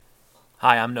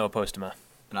Hi, I'm Noah Postema.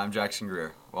 And I'm Jackson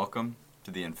Greer. Welcome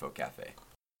to the Info Cafe.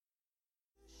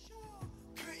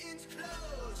 Curtains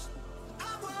closed.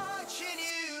 I'm watching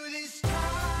you this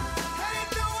time. And if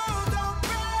the world don't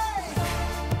break,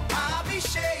 I'll be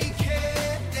shaking.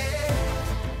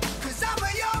 Cause I'm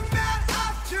a young man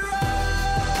after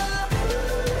all.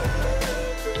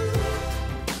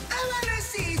 And when the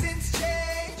seasons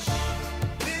change,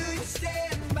 will you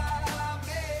stand by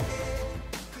me?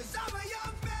 Cause I'm a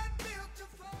young man built to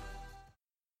fall.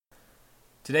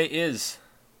 Today is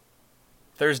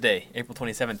Thursday, April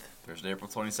 27th. Thursday, April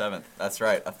 27th. That's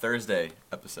right, a Thursday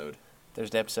episode.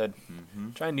 Thursday episode.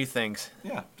 Mm-hmm. Trying new things.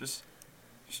 Yeah, just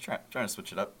trying to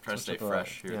switch it up. Try to stay Switch it up.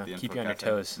 fresh here Yeah, at the Info keep you on your Cafe.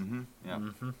 toes. Mm-hmm. Yeah,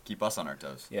 Mm-hmm. keep us on our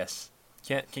toes. Yes.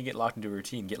 Can't get locked into a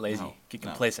routine. Get lazy. No, Get no.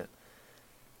 complacent.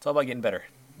 It's all about getting better.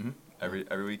 Mm-hmm.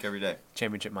 Every week, every day,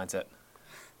 Championship mindset.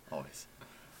 always.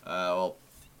 Well,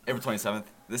 April 27th.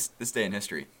 This day in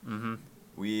history. Mm-hmm.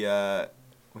 We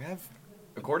have,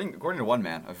 according to one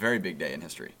man, a very big day in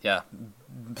history. Yeah.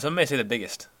 Some may say the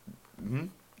biggest. Mm-hmm.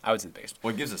 I would say the biggest.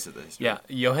 What gives us the history? Yeah.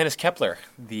 Johannes Kepler,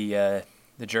 the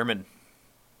German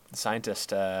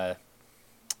scientist, I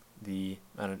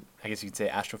guess you could say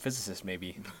astrophysicist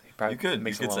maybe. He probably You could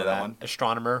mix say along with that one.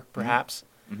 Astronomer, perhaps.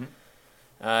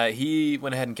 Mm-hmm. He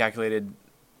went ahead and calculated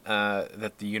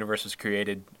that the universe was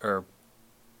created, or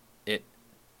it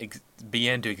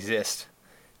began to exist.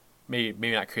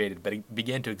 Maybe not created, but it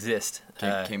began to exist.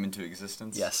 Came into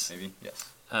existence. yes. Maybe. Yes.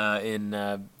 In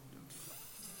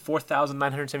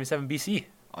 4,977 BC.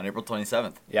 On April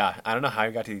 27th. Yeah, I don't know how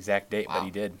he got to the exact date, but Wow.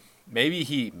 he did. Maybe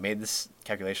he made this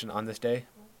calculation on this day.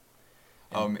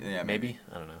 Yeah, Maybe.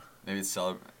 I don't know. Maybe it's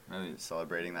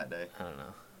celebrating that day. I don't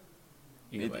know.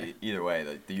 Either way. Either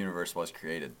way, the universe was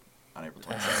created on April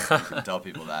 27th. You can tell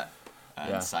people that and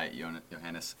Yeah. cite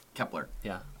Johannes Kepler.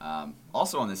 Yeah.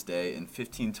 Also on this day in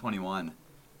 1521,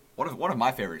 one of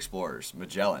my favorite explorers,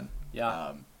 Magellan,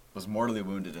 Yeah. was mortally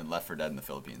wounded and left for dead in the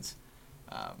Philippines.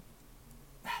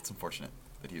 That's unfortunate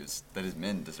that his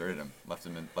men deserted him, left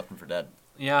him for dead.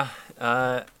 Yeah.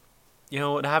 You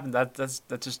know what happened? That's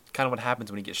just kind of what happens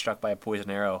when you get struck by a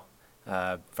poison arrow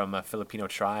from a Filipino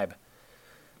tribe.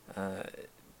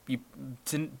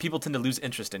 People tend to lose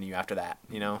interest in you after that,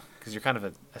 because you're kind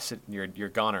of you're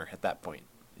goner at that point.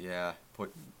 Yeah. Not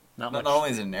Not much. only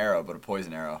is it an arrow, but a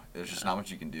poison arrow. There's just not much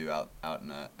you can do out in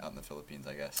the Philippines,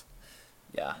 I guess.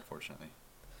 Yeah. Unfortunately.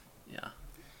 Yeah.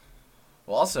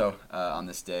 Well, also on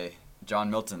this day, John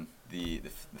Milton, the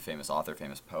famous author,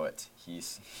 famous poet, he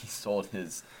sold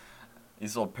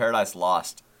Paradise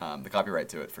Lost, the copyright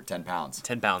to it, for £10.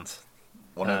 10 pounds.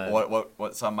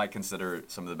 What some might consider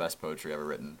some of the best poetry ever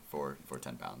written for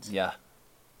 £10. Yeah.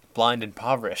 Blind and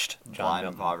impoverished. John Blind,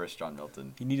 Milton. impoverished John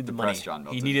Milton. He needed the money. Depressed John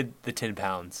Milton. He needed the 10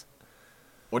 pounds.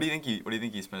 What do you think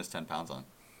he spent his £10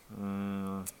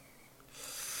 on?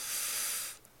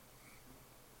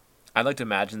 I'd like to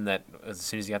imagine that as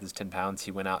soon as he got this 10 pounds,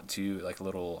 he went out to like a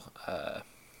little, probably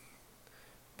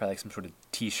like some sort of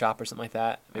tea shop or something like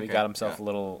that. Maybe Okay, got himself yeah. a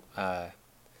little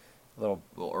Little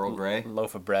Earl Grey.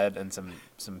 loaf of bread and some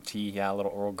tea. Yeah, a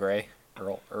little Earl Grey.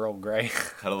 Earl Grey.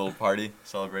 Had a little party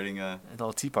celebrating A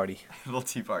little tea party. little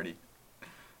tea party.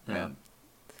 Yeah. Man,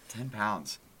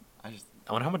 £10. I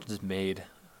wonder how much this made.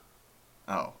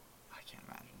 I can't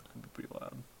imagine. That'd be pretty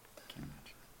wild. Can't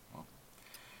imagine. Well,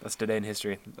 That's today in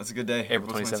history. that's a good day.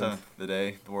 April 27th. The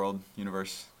day the world,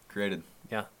 universe created.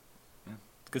 Yeah. Yeah.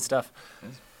 Good stuff. It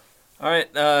is. All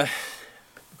right.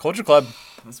 Culture Club.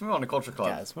 Let's move on to Culture Club.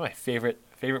 Yeah, it's one of my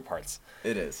favorite parts.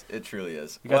 It is. It truly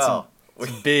is. We got Well,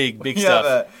 some big we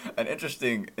stuff. have an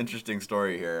interesting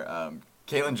story here.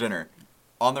 Caitlyn Jenner,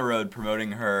 on the road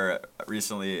promoting her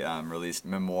recently released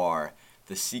memoir,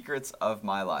 The Secrets of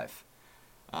My Life.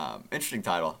 Interesting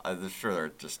title. I'm sure there are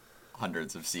just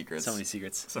hundreds of secrets. So many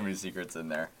secrets. So many secrets in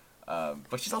there.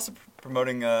 But she's also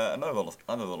promoting another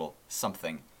little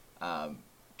something.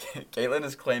 Caitlyn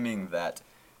is claiming that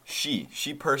she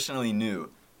personally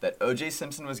knew that O.J.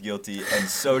 Simpson was guilty, and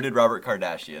so did Robert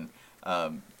Kardashian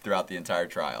throughout the entire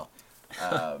trial.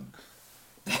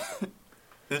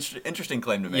 Interesting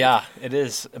claim to make. Yeah, it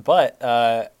is.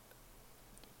 But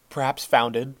perhaps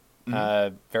founded.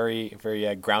 Very,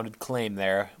 very grounded claim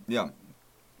there. Yeah.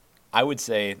 I would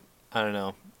say, I don't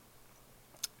know.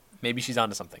 Maybe she's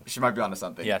onto something. She might be onto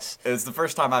something. Yes. It's the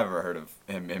first time I've ever heard of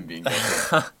him being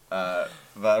guilty.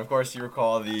 But of course, you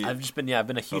recall the. I've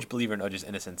been a huge believer in OJ's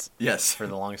innocence Yes. for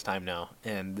the longest time now,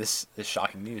 and this is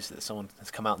shocking news that someone has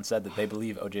come out and said that they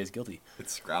believe OJ is guilty.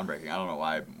 It's groundbreaking. I don't know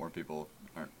why more people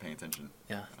aren't paying attention.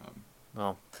 Yeah.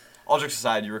 Well, All jokes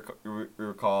aside, you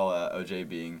recall O.J.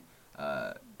 being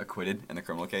acquitted in the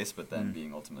criminal case, but then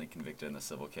being ultimately convicted in the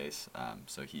civil case.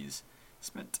 So he's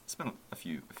spent a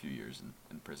few years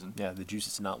in prison. Yeah, the juice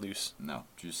is not loose. No,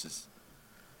 juice is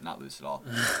not loose at all.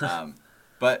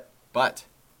 But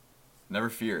never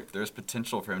fear. There's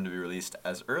potential for him to be released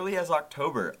as early as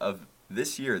October of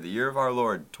this year, the year of our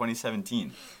Lord,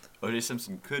 2017. O.J.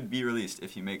 Simpson could be released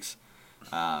if he makes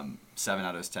 7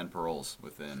 out of his 10 paroles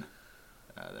within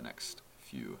the next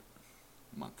few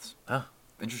months. Oh,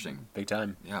 Interesting. big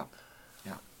time. Yeah.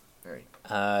 Very.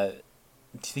 Do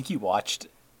you think you watched?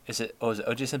 Was it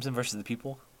O.J. Simpson versus the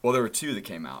People? Well, there were 2 that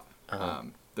came out. Uh-huh.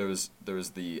 There was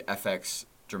the FX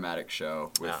dramatic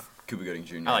show with Yeah. Cuba Gooding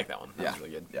Jr. I like that one. That yeah, was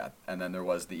really good. Yeah, and then there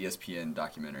was the ESPN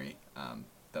documentary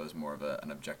that was more of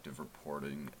an objective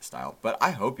reporting style. But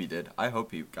I hope he did. I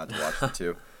hope he got to watch the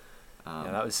 2. Yeah,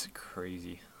 that was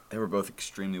crazy. They were both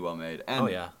extremely well made. And Oh,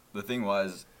 yeah. the thing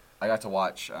was, I got to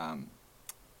watch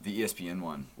the ESPN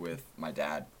one with my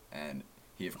dad, and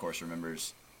he of course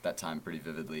remembers that time pretty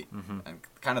vividly. Mm-hmm. And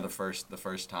kind of the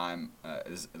first time, at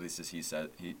least as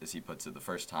he puts it, the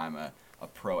first time a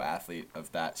pro athlete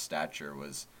of that stature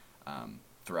was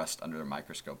thrust under a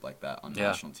microscope like that on Yeah.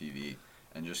 national TV,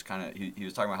 and just kind of he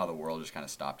was talking about how the world just kind of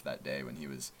stopped that day when he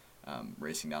was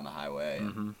racing down the highway,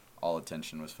 and Mhm. all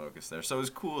attention was focused there. So it was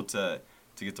cool to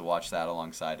get to watch that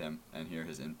alongside him and hear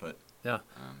his input. Yeah.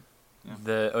 Yeah.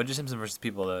 The O.J. Simpson versus the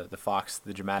People, the Fox,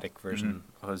 the dramatic version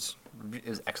was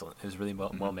excellent. It was really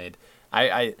well made.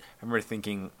 I remember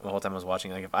thinking the whole time I was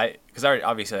watching, like, because I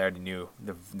already knew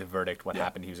the verdict, what Yeah.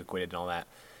 happened, he was acquitted and all that.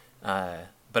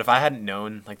 But if I hadn't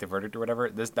known like the verdict or whatever,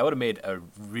 that would have made a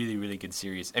really, really good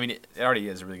series. I mean, it already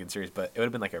is a really good series, but it would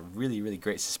have been like a really, really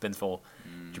great suspenseful,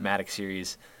 dramatic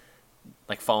series,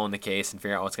 like following the case and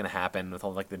figuring out what's going to happen with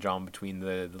all like the drama between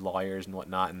the lawyers and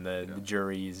whatnot and the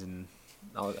juries and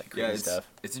all that crazy stuff.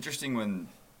 It's interesting when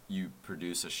you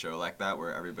produce a show like that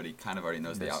where everybody kind of already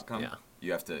knows the outcome. Yeah.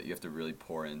 You have to really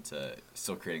pour into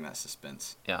still creating that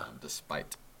suspense. Yeah.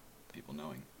 Despite people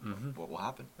knowing Mhm. what will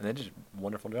happen. And they did a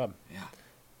wonderful job. Yeah.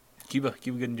 Cuba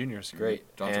Gooding Jr. is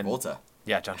great. John And- Travolta.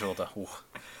 Yeah, John Travolta. Ooh.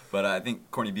 But I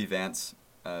think Courtney B. Vance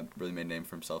really made a name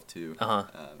for himself too. Uh-huh.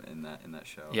 In that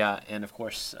show. Yeah, and of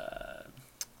course,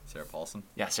 Sarah Paulson.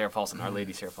 yeah, Sarah Paulson, Our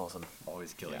Lady Sarah Paulson.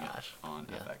 Always killing Yeah. it on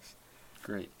Yeah. FX.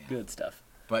 Great, Yeah. good stuff.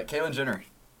 But Caitlyn Jenner,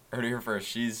 heard it here first.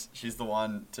 She's the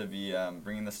one to be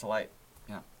bringing this to light.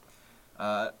 Yeah.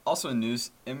 Also in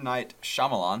news, M. Night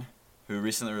Shyamalan, who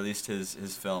recently released his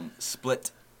film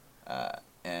Split.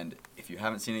 And if you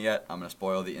haven't seen it yet, I'm going to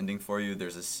spoil the ending for you.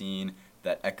 There's a scene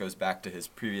that echoes back to his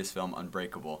previous film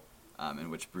Unbreakable, in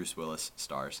which Bruce Willis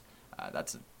stars.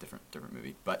 That's a different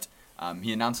movie. But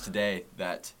he announced today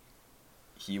that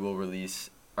he will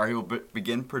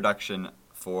begin production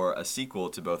for a sequel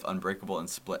to both Unbreakable and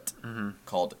Split,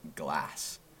 called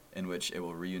Glass, in which it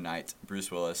will reunite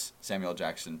Bruce Willis, Samuel L.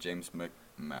 Jackson, James I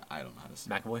don't know how to say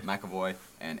McAvoy,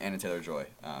 and Anna Taylor-Joy.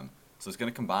 So it's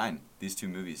going to combine these 2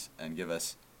 movies and give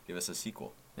us a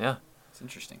sequel. Yeah, It's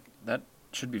interesting. that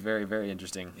should be very, very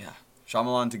interesting. Yeah,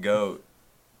 Shyamalan to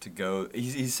go.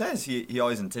 He says he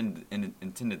always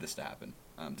intended this to happen.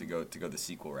 To go the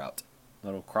sequel route. A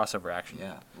little crossover action.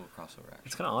 Yeah, a little crossover action.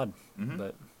 It's kind of odd, Mhm.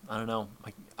 but I don't know.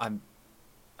 Like I don't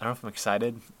know if I'm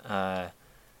excited. I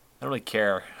don't really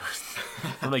care. I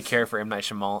don't really care for M. Night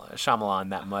Shyamalan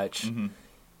that much.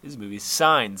 His movies,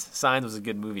 Signs was a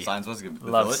good movie. Signs was good.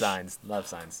 The Love Village?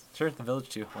 Signs. Sure, The Village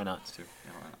too. Why not? It's too.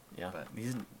 Yeah, why not? Yeah, But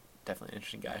he's definitely an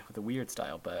interesting guy with a weird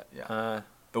style, but Yeah.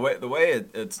 the way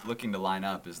it's looking to line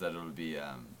up is that it'll be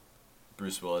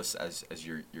Bruce Willis as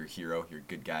your hero, your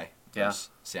good guy. Yeah. versus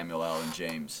Samuel L. and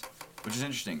James, which is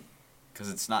interesting because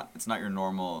it's not your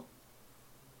normal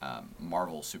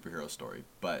Marvel superhero story,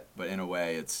 but in a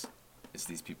way it's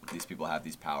these people have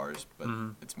these powers, but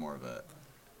Mhm. it's more of a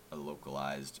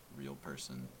localized real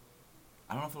person.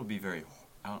 I don't know if it'll be very.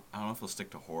 I don't know if it'll stick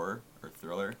to horror or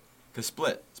thriller, because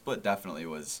Split definitely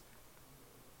was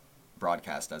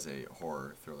broadcast as a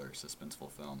horror thriller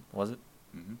suspenseful film. was it?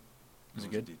 Mm-hmm. Was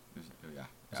it good? Yeah,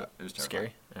 Was it was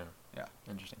terrifying. scary? Yeah. Yeah.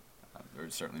 Interesting. There are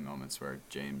certainly moments where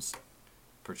James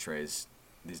portrays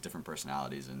these different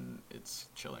personalities, and it's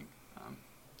chilling.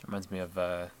 Reminds me of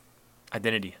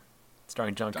Identity,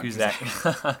 starring John John Cusack.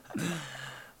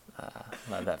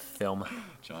 Love that film.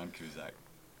 John Cusack.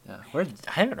 Yeah.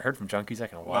 I haven't heard from John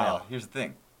Cusack in a while. Wow. Here's the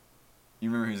thing. You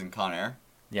remember he was in Con Air?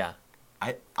 Yeah.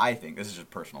 I think this is just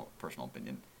personal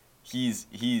opinion. He's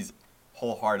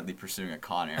wholeheartedly pursuing a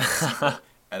Con Air sequel,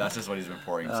 and that's just what he's been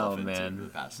pouring himself Oh, into man. for the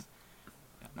past.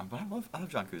 Yeah, no, but I love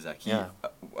John Cusack. Yeah.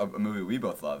 A movie we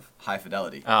both love, High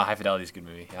Fidelity. Oh, High Fidelity is a good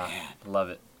movie. Yeah. Man. Love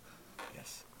it.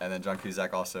 Yes. And then John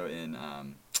Cusack also in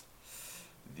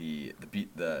the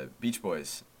Beach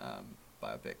Boys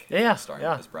biopic. Yeah, starring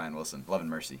yeah. as Brian Wilson, Love and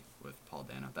Mercy with Paul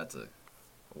Dano. That's a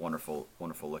wonderful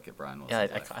look at Brian Wilson.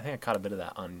 Yeah, I think I caught a bit of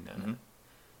that on. Mhm.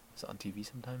 Was it on TV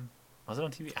sometime? Was it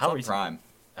on TV? It's on recent- Prime.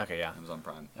 Okay, yeah. Amazon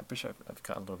Prime. I'm pretty sure I've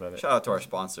caught a little bit of it. Shout out to our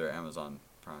sponsor, Amazon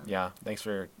Prime. Yeah, thanks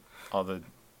for all the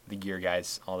gear,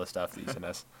 guys. All the stuff that you sent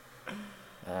us.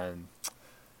 And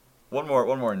One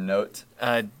more note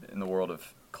uh, in the world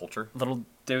of culture. little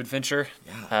David Fincher,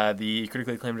 Yeah. the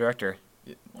critically acclaimed director,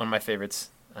 Yeah. one of my favorites.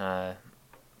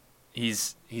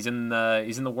 He's in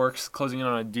the works, closing in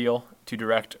on a deal to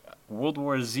direct World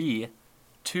War Z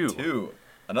 2. 2.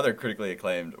 Another critically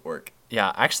acclaimed work.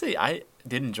 Yeah, actually, I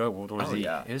did enjoy World War Oh, Z.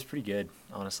 yeah. It was pretty good,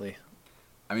 honestly.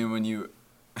 I mean, when your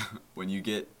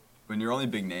only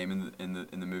big name in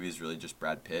the movie is really just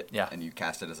Brad Pitt, Yeah. and you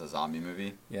cast it as a zombie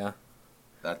movie, Yeah,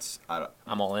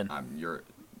 I'm all in. you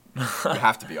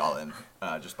have to be all in,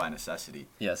 just by necessity.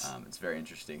 Yes. It's very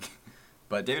interesting.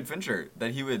 But David Fincher,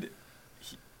 that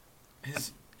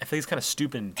his I feel he's kind of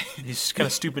stooping. He's kind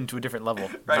of stooping to a different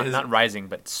level. Right, Not rising,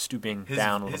 but stooping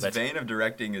down a little his bit. vein of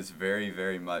directing is very,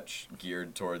 very much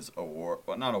geared towards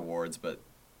not awards, but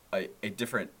a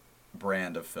different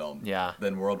brand of film. Yeah.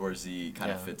 Than World War Z kind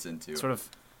of Yeah. fits into. Sort of.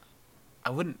 I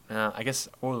wouldn't. I guess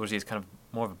World War Z is kind of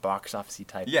more of a box officey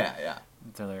type. Yeah.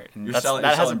 thriller. And You're that's- selling, that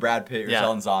you're selling hasn't- Brad Pitt. You're yeah.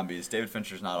 selling zombies. David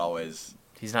Fincher's not always.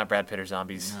 He's not Brad Pitt or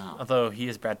zombies. No. Although he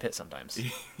is Brad Pitt sometimes.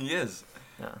 He is.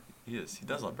 Yeah. He is. He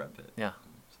does love Brad Pitt. Yeah.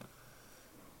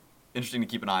 Interesting to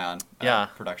keep an eye on. Yeah.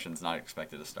 Production's not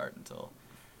expected to start until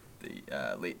the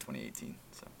late 2018.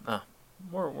 So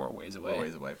We're ways away. we're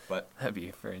ways away, but That'd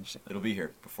be very interesting. it'll be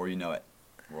here before you know it.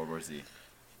 World War Z.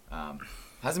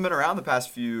 Hasn't been around the past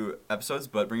few episodes,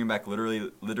 but bringing back literally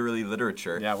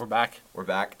literature. Yeah, we're back. We're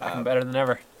back. Back and better than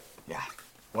ever. Yeah.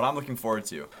 What I'm looking forward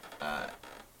to,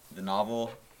 the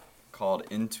novel called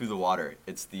Into the Water.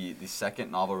 It's the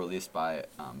second novel released by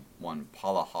one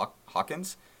Paula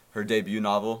Hawkins. Her debut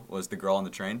novel was The Girl on the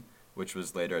Train, which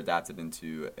was later adapted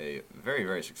into a very,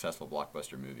 very successful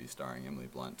blockbuster movie starring Emily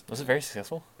Blunt. Was it very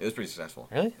successful? It was pretty successful.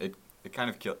 Really? It kind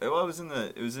of killed. Well, it was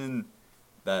in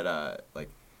that like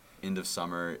end of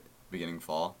summer, beginning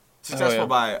fall. Successful yeah.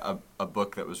 by a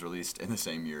book that was released in the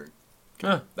same year.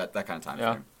 Huh. That kind of time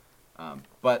Yeah. frame.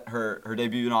 But her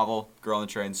debut novel, Girl on the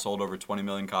Train, sold over 20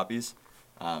 million copies.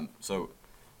 So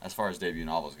as far as debut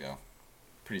novels go,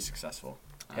 pretty successful.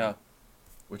 Yeah.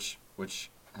 Which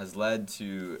has led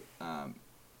to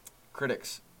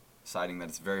critics citing that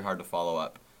it's very hard to follow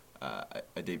up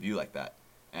a debut like that.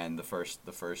 And the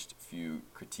first few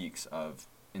critiques of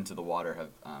Into the Water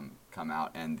have come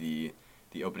out, and the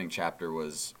opening chapter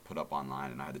was put up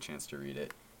online, and I had the chance to read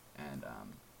it, and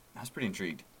I was pretty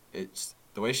intrigued. It's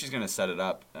the way she's going to set it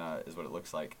up is what it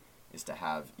looks like, is to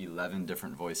have 11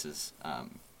 different voices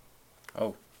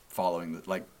following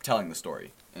telling the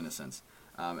story in a sense.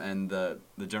 And the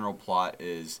general plot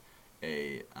is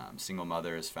a single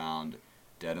mother is found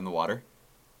dead in the water,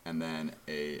 and then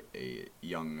a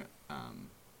young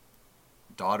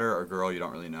daughter or girl, you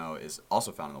don't really know, is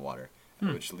also found in the water,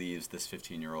 which leaves this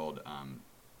 15-year-old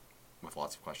with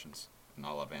lots of questions,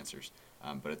 not a lot of answers.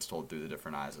 But it's told through the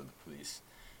different eyes of the police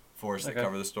force that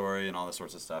cover the story and all this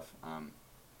sorts of stuff.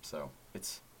 So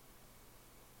it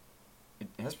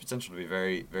has potential to be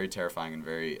very, very terrifying and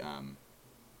very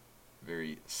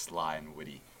very sly and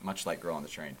witty, much like Girl on the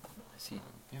Train. I see.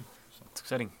 Yeah, so It's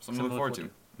exciting. something to look forward to.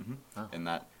 Wow. In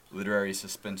that literary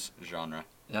suspense genre.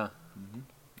 Yeah. Mm-hmm.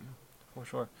 For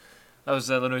sure. That was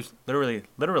literally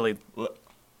Literally.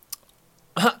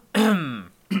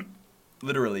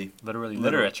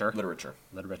 literature. Literature.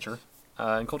 Literature.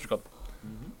 And Culture Club.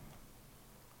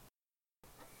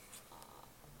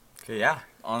 Okay, yeah.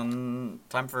 On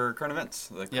time for current events.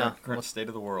 The current What's- state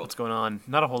of the world. What's going on?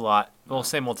 Not a whole lot. Well,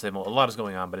 same old, same old. A lot is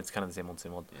going on, but it's kind of the same old,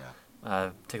 same old.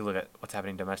 Yeah. Take a look at what's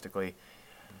happening domestically.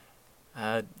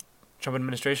 Trump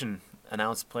administration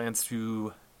announced plans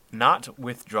to not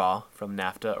withdraw from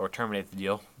NAFTA or terminate the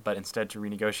deal, but instead to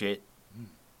renegotiate,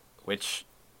 which,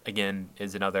 again,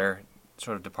 is another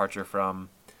sort of departure from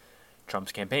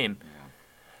Trump's campaign. Yeah.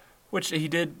 Which he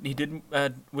did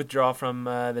withdraw from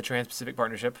the Trans-Pacific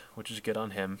Partnership, which is good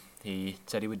on him. He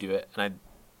said he would do it, and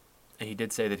he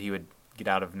did say that he would get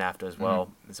out of NAFTA as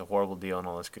well. It's a horrible deal and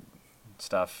all this good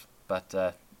stuff,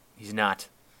 but he's not.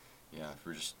 Yeah, if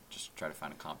we're just try to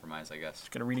find a compromise, I guess. He's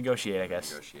going to renegotiate, I guess.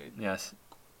 Negotiate. Yes.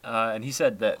 And he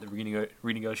said that the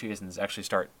renegotiations actually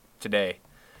start today.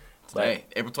 Today,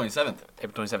 April 27th.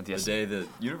 April 27th, yes. The day of the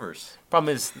universe.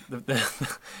 Problem is, the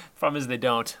problem is they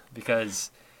don't,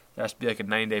 because there has to be like a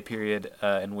 9-day period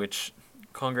in which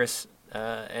Congress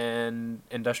and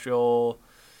industrial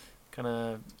kind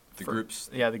of The groups.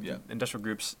 Yeah, the industrial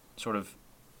groups sort of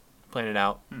plan it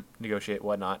out, negotiate,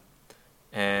 whatnot.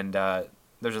 And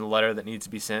there's a letter that needs to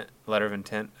be sent, a letter of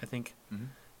intent, I think,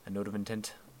 a note of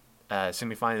intent,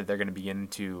 signifying that they're going to begin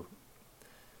to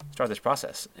start this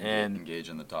process. And engage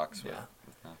in the talks with yeah.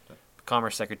 NAFTA.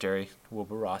 Commerce Secretary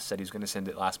Wilbur Ross said he was going to send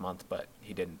it last month, but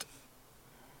he didn't.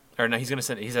 Or no, he's going to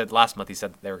send it. He said last month he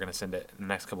said that they were going to send it in the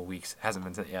next couple of weeks. Hasn't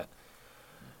been sent yet.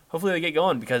 Hopefully they get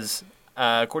going because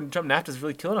according to Trump, NAFTA is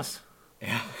really killing us.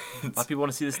 Yeah. A lot of people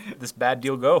want to see this bad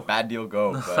deal go. Bad deal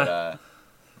go,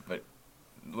 but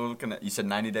we're looking at, you said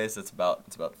 90 days. It's about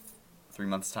 3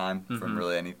 months time from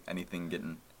really anything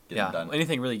getting done.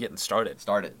 Anything really getting started.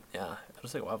 Yeah. It'll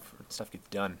take a while for stuff gets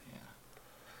done. Yeah.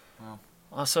 Well,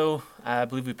 Also, I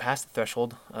believe we passed the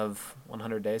threshold of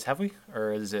 100 days. Have we?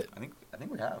 Or is it? I think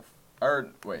we have. Or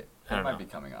wait, I it don't might know. be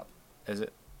coming up. Is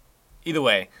it? Either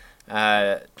way,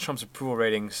 Trump's approval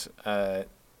ratings,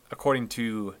 according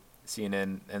to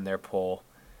CNN and their poll,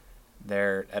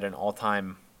 they're at an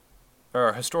all-time or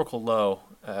a historical low.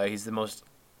 He's the most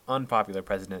unpopular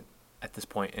president at this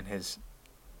point in his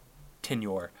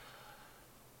tenure,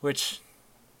 which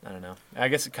I don't know. I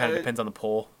guess it kind of depends on the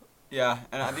poll. Yeah,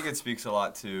 and I think it speaks a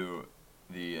lot to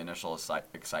the initial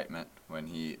excitement when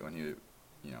he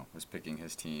was picking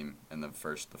his team in the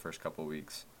first couple of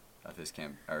weeks of his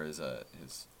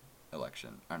his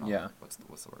election. I don't know. Yeah. What's the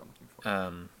word I'm looking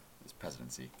for? His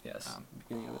presidency. Yes.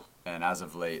 And as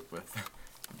of late, with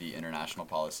the international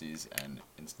policies and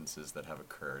instances that have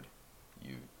occurred,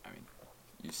 you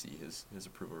see his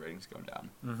approval ratings going down.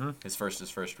 Mm-hmm. His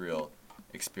first real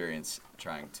experience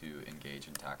trying to engage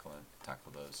and tackle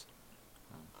those.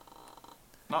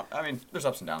 There's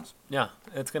ups and downs. Yeah,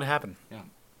 it's gonna happen. Yeah.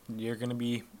 You're gonna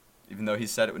be. Even though he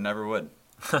said it never would.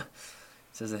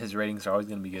 Says that his ratings are always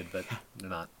gonna be good, but they're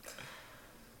not.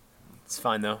 It's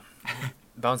fine though.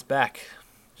 Bounce back,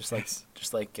 just like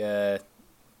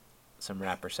some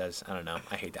rapper says. I don't know.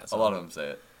 I hate that A song. lot of them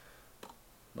say it.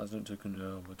 Wasn't to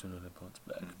control, but to know that bounce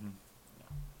back. Mm-hmm.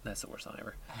 That's the worst song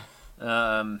ever.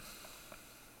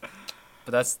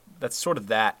 But that's sort of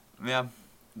that. Yeah.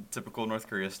 Typical North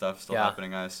Korea stuff still Yeah.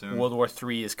 happening, I assume. World War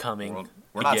III is coming.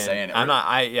 We're not again. saying it. I'm not.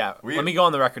 Let me go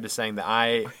on the record as saying that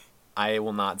I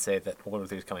will not say that World War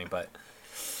III is coming, but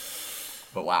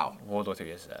wow. World War III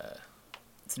is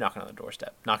it's knocking on the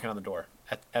doorstep, knocking on the door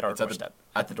at our It's at doorstep,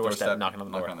 At the doorstep, knocking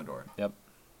on the door. Knocking on the door. Yep.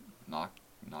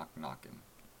 Knocking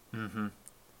Mm-hmm.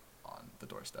 on the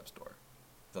doorstep's door.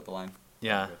 Is that the line?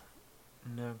 Yeah. Okay.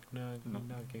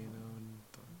 Knocking on.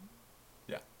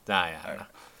 Yeah. Yeah. All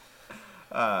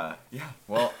right. Yeah.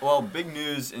 Well, big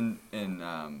news in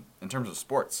terms of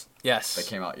sports Yes. that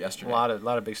came out A yesterday. lot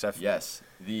of big stuff. Yes,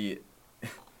 the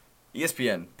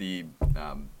ESPN, the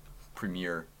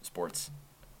premier sports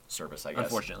service, I guess.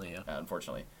 Unfortunately, yeah.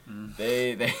 Unfortunately,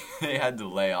 they had to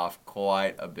lay off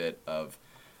quite a bit of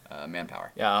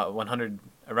manpower. Yeah,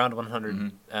 around 100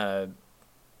 Mm-hmm.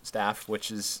 staff,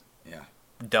 which is Yeah.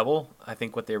 double, I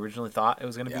think, what they originally thought it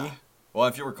was going to Yeah. be. Well,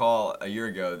 if you recall, a year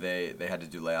ago they had to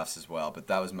do layoffs as well, but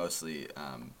that was mostly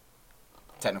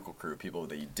technical crew, people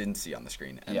that you didn't see on the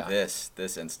screen. And Yeah.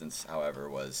 this instance, however,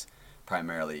 was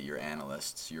primarily your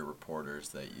analysts, your reporters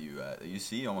that you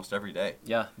see almost every day.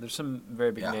 Yeah, there's some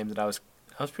very big Yeah. names that I was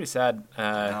pretty sad.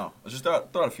 No, let's just throw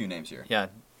out a few names here. Yeah,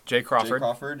 Jay Crawford. Jay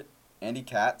Crawford, Andy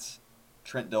Katz,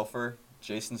 Trent Dilfer,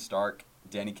 Jason Stark,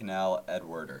 Danny Cannell, Ed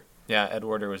Werder. Yeah, Ed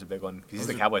Werder was a big one. 'Cause he's Those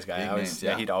the are Cowboys guy. big names,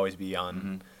 yeah, yeah. he'd always be on.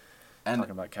 Mhm. And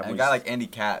Talking about and Cowboys. a guy like Andy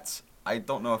Katz, I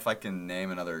don't know if I can name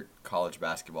another college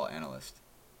basketball analyst.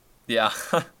 Yeah,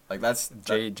 Like that's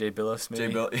Jay Billis maybe.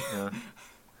 Jay Bill- Yeah.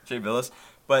 Jay Billis.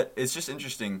 But it's just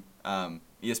interesting.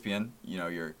 ESPN,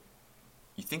 you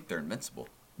think they're invincible.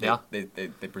 Yeah. They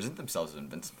present themselves as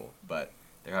invincible, but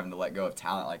they're having to let go of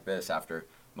talent like this after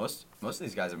most of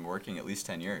these guys have been working at least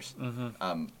 10 years.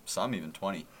 Mm-hmm. Some even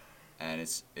 20, and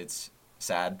it's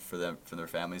sad for them, for their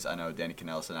families. I know Danny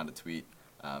Cannell sent out a tweet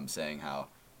saying how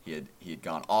he had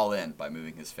gone all in by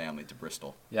moving his family to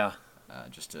Bristol, Yeah.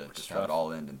 just to is have rough. it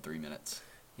all in 3 minutes.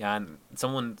 Yeah, and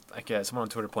someone on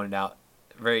Twitter pointed out,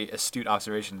 very astute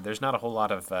observation. There's not a whole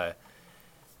lot of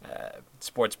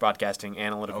sports broadcasting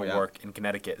analytical Oh, yeah. work in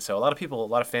Connecticut, so a lot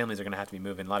of families are going to have to be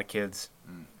moving. A lot of kids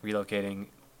relocating.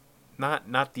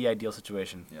 Not the ideal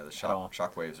situation. Yeah, the at all.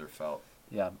 shockwaves are felt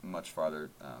Yeah. much farther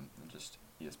than just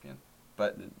ESPN.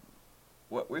 But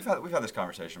we've had this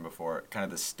conversation before. Kind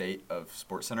of the state of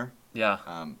SportsCenter.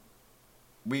 Yeah.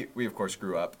 We of course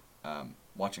grew up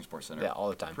watching SportsCenter. Yeah, all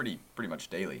the time. Pretty much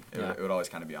daily. Yeah. It would always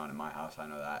kind of be on in my house. I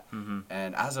know that. Mhm.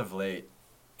 And as of late,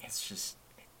 it's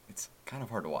kind of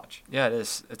hard to watch. Yeah, it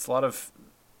is. It's a lot of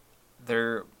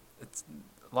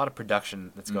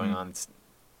production that's going Mhm. on. It's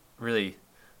really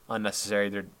unnecessary.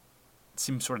 They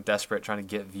seem sort of desperate, trying to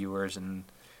get viewers and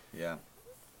Yeah.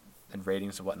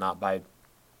 ratings and whatnot by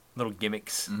little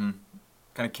gimmicks. Mm-hmm.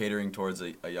 Kind of catering towards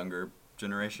a younger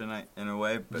generation in a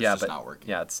way, but yeah, it's just but not working.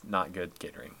 yeah, it's not good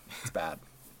catering. It's bad.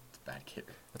 It's bad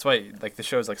catering. That's why like the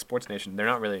shows like Sports Nation, they're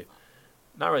not really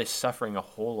suffering a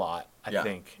whole lot. I Yeah.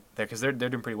 think because they're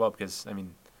doing pretty well because I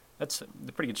mean that's a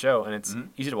pretty good show and it's Mhm.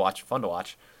 easy to watch, fun to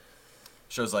watch.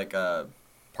 Shows like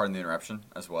Pardon the Interruption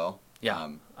as well. Yeah,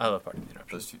 I love Part of the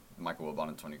Interruption. Those two, Michael Wilbon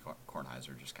and Tony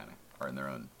Kornheiser, just kind of are in their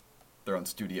own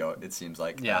studio. It seems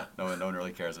like. Yeah. No one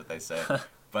really cares what they say,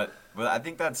 but I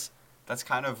think that's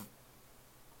kind of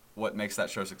what makes that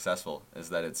show successful is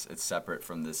that it's separate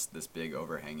from this big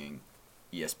overhanging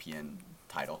ESPN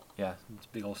title. Yeah, it's a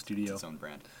big old It's studio. its own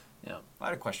brand. Yeah. I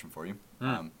had a question for you.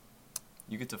 Mm.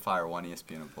 You get to fire one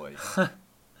ESPN employee.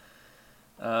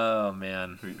 Oh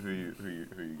man, who are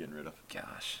you getting rid of?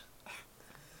 gosh.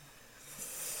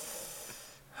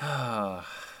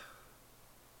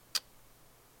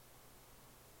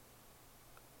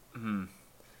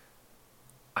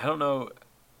 I don't know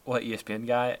what ESPN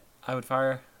guy I would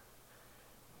fire.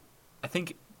 I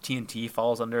think TNT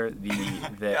falls under the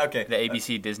Okay. the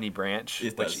ABC Disney branch,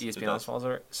 It which does, it ESPN does. also falls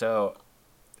under. So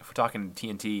if we're talking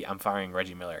TNT, I'm firing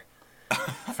Reggie Miller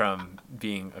from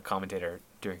being a commentator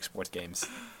during sports games,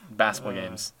 basketball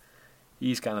games.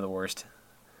 He's kind of the worst.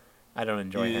 I don't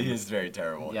enjoy him. He is very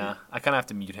terrible. Yeah, I kind of have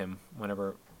to mute him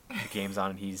whenever the game's on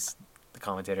and he's the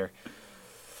commentator.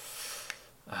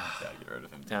 Yeah, get rid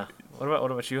of him. Yeah. What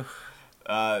about you?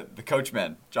 The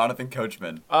Coachman, Jonathan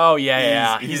Coachman. Oh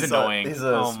yeah, he's annoying. He's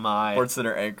a oh my. Sports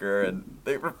Center anchor, and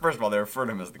first of all, they refer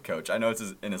to him as the coach. I know it's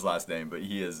in his last name, but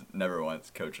he has never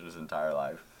once coached his entire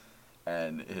life,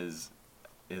 and his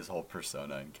whole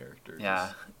persona and character. Yeah,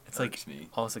 just it's like irks me.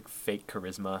 almost like fake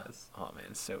charisma. Yes. Oh man,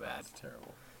 it's so bad. It's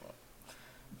terrible.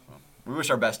 Well, we wish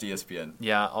our best to ESPN.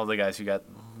 Yeah, all the guys who got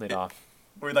laid off.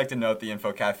 We'd like to note the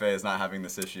Info Cafe is not having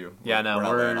this issue. Yeah, no, we're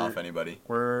not we're- laying off anybody.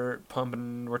 We're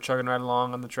chugging right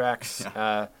along on the tracks.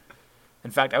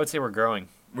 In fact, I would say we're growing,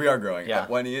 We are growing. Yeah,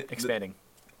 When expanding.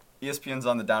 ESPN's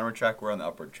on the downward track, we're on the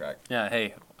upward track. Yeah,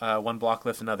 hey, one block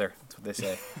lifts another. That's what they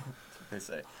say. They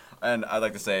say. And I'd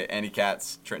like to say Andy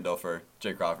Katz, Trent Dilfer,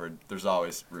 Jay Crawford. There's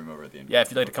always room over at the end. Yeah,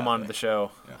 if you'd like to come on to the show,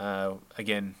 Yeah.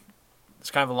 again, it's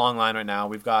kind of a long line right now.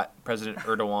 We've got President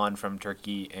Erdogan from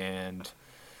Turkey and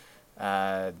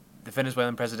the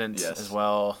Venezuelan president Yes. as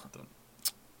well. Don't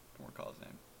recall his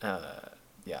name.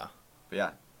 Yeah. But yeah,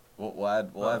 we'll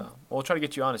add. We'll try to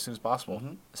get you on as soon as possible.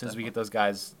 Mhm, As soon as we definitely. get those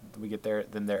guys, we get their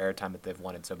airtime that they've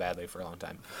wanted so badly for a long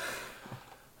time.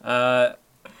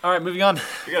 All right, moving on.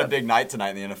 We got a big night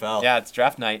tonight in the NFL. Yeah, it's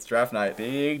draft night. It's draft night.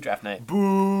 Big draft night.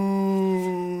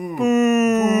 Boo!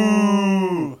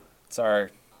 Boo! It's our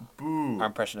Boo!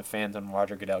 impression of fans when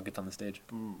Roger Goodell gets on the stage.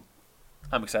 Boo!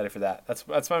 I'm excited for that.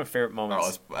 That's my favorite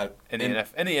moments in the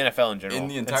NFL in general. in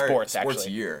the And entire sports, sports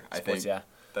actually. year, I Sports, think. yeah.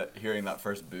 That hearing that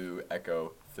first boo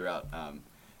echo throughout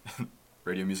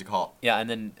Radio Music Hall. Yeah, and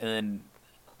then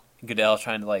Goodell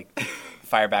trying to like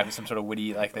fire back with some sort of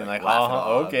witty like thing, Like, like, laugh it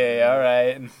off. okay, all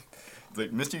right. It's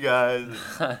like missed you guys.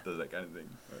 Does that kind of thing.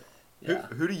 Yeah.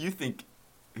 Who do you think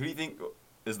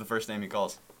is the first name he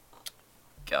calls?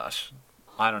 Gosh,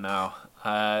 I don't know.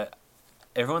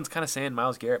 Everyone's kind of saying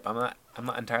Myles Garrett, but I'm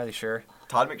not entirely sure.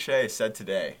 Todd McShay said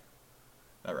today.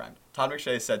 That rhymed. Todd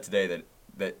McShay said today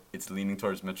that it's leaning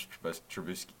towards Mitch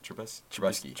Trubisky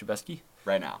Trubisky.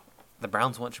 right now. The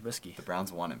Browns want Trubisky, The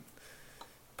Browns want him.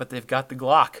 but they've got the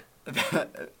Glock.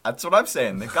 That's what I'm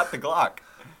saying. They've got the Glock.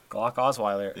 Glock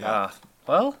Osweiler. Yeah.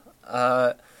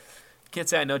 Can't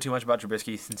say I know too much about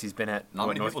Trubisky since he's been at Not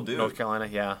many North, people do. North Carolina.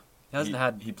 Yeah, he hasn't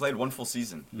had. He played one full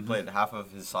season. He played half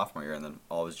of his sophomore year and then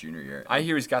all of his junior year. I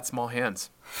hear he's got small hands.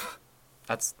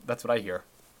 That's what I hear.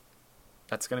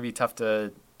 That's gonna be tough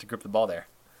to grip the ball there.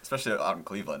 Especially out in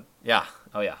Cleveland. Yeah.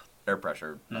 Oh yeah. Air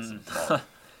pressure. Messes with the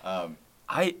ball.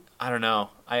 I don't know.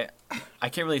 I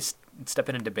can't really step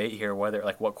in and debate here whether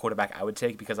like what quarterback I would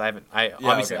take because I haven't.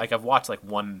 Obviously okay. like I've watched like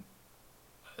one.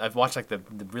 I've watched like the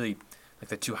really like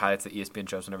the two highlights that ESPN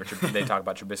shows whenever they talk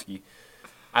about Trubisky.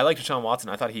 I like Deshaun Watson.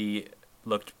 I thought he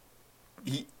looked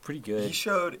pretty good. He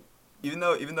showed, even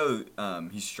though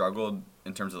he struggled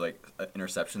in terms of like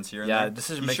interceptions here and Yeah, there.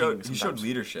 decision he making showed sometimes.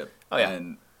 leadership. Oh, yeah.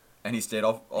 and he stayed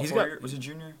all He's 4 got- years. Was he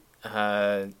junior?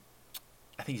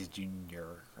 I think he's a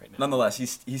junior right now. Nonetheless, he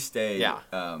stayed Yeah.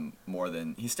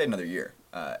 he stayed another year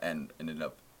and ended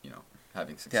up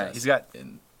having success. he's got-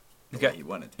 in he's the way got- he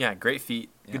wanted. Yeah, great feet,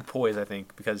 Yeah. good poise. I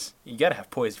think because you gotta have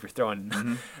poise if you're throwing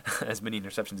Mm-hmm. as many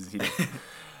interceptions as he did.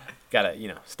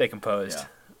 Gotta stay composed. Yeah.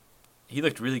 He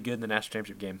looked really good in the national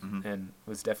championship game Mhm. and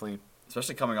was definitely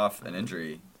especially coming off an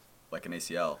injury like an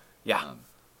ACL. Yeah.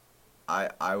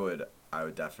 I would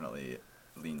definitely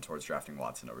lean towards drafting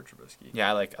Watson over Trubisky. Yeah,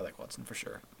 I like Watson for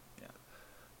sure. Yeah.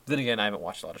 Then again, I haven't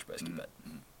watched a lot of Trubisky, but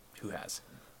who has?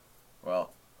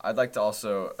 Well, I'd like to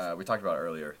also we talked about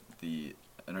earlier in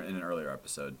an earlier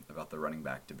episode about the running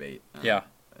back debate. Yeah.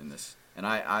 In this, and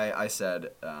I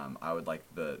said I would like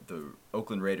the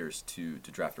Oakland Raiders to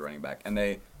draft a running back, and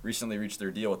they recently reached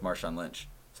their deal with Marshawn Lynch,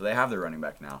 so they have their running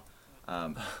back now.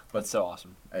 That's so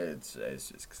awesome. It's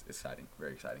exciting,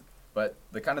 very exciting. But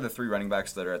the three running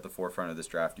backs that are at the forefront of this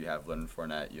draft, you have Leonard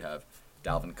Fournette, you have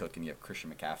Dalvin Cook, and you have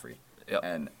Christian McCaffrey. Yep.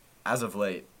 And as of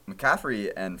late,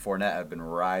 McCaffrey and Fournette have been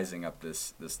rising up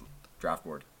this draft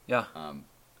board. Yeah.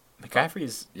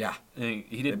 McCaffrey's. Yeah. He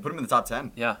They did. put him in the top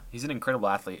 10. Yeah, he's an incredible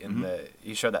athlete, and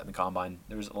he showed that in the combine.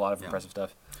 There was a lot of Yeah. impressive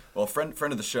stuff. Well, friend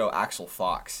of the show, Axel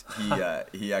Fox,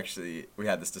 he actually, we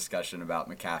had this discussion about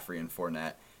McCaffrey and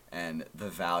Fournette and the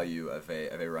value of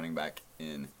a running back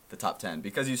in the top 10.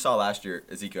 Because you saw last year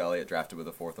Ezekiel Elliott drafted with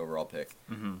a 4th overall pick,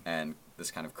 and this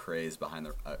kind of craze behind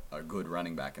a good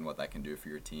running back and what that can do for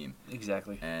your team.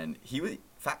 Exactly. And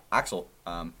Axel,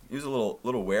 he was a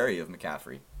little wary of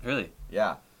McCaffrey. Really?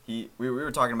 Yeah, we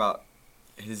were talking about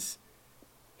his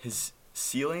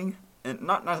ceiling, and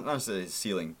not necessarily his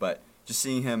ceiling, but just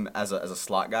seeing him as a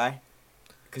slot guy,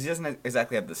 because he doesn't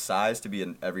exactly have the size to be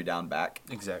an every down back.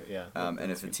 Exactly. Yeah.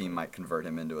 And if the team might convert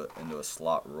him into a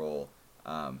slot role,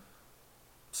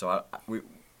 so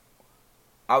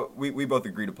we both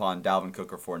agreed upon Dalvin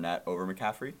Cook or Fournette over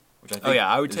McCaffrey, which I think. Oh yeah,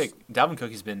 I would is- take Dalvin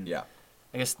Cook. He's been. Yeah.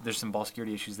 I guess there's some ball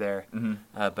security issues there, Mhm.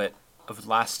 but over the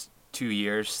last 2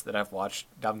 years that I've watched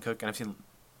Dalvin Cook, and I've seen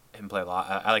him play a lot.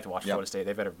 I like to watch Yep. Florida State.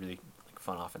 They've got a really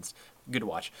fun offense, good to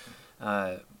watch.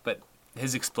 But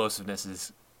his explosiveness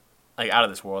is out of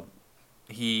this world.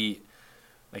 He,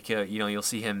 you'll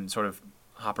see him sort of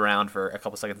hop around for a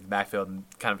couple seconds in the backfield and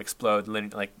kind of explode,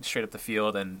 straight up the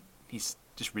field, and he's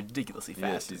just ridiculously He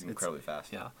fast. is. He's incredibly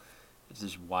fast. Yeah, it's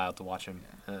just wild to watch him.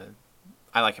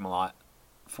 I like him a lot.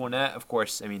 Fournette, of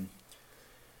course. I mean,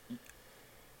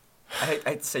 I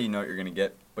hate to say you know what you're gonna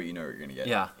get, but you know what you're gonna get.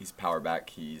 Yeah. He's power back.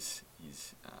 He's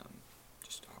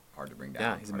just hard to bring down.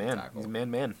 yeah, he's a hard to man. tackle. He's a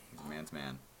man. He's a man's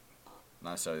man.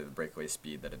 Not necessarily the breakaway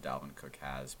speed that a Dalvin Cook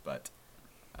has, but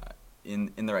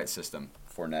in the right system,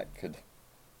 Fournette could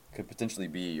potentially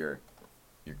be your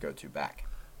go-to back.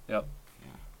 Yep.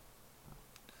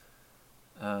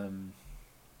 Yeah.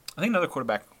 I think another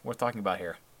quarterback worth talking about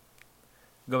here.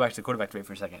 Go back to the quarterback debate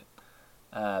for a second.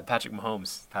 Patrick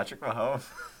Mahomes. Patrick Mahomes.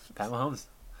 Pat Mahomes.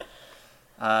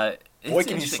 Boy, It's can he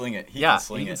interesting. sling it. He Yeah, can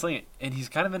sling he can it. sling it. And he's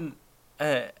kind of been,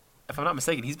 if I'm not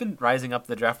mistaken, he's been rising up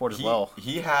the draft board as well.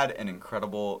 He had an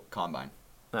incredible combine.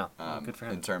 No, good for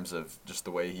him. In terms of just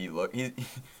the way he looked.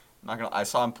 I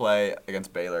saw him play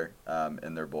against Baylor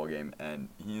in their bowl game, and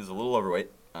he's a little overweight.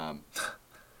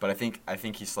 But I think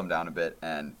he slimmed down a bit,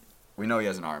 and we know he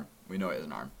has an arm.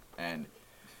 And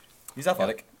he's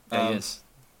athletic. Yeah, he is.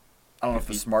 I don't know if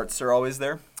the smarts are always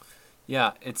there.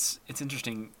 Yeah, it's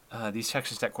interesting. These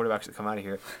Texas Tech quarterbacks that come out of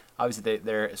here, obviously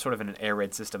they're sort of in an air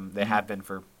raid system. They have been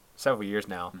for several years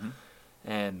now,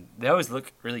 and they always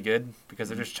look really good because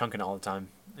they're just chunking all the time.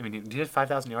 I mean, did he hit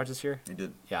 5,000 yards this year? He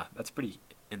did. Yeah, that's pretty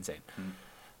insane.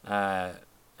 And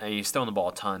he's throwing the ball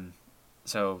a ton,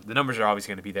 so the numbers are always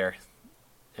going to be there.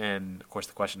 And of course,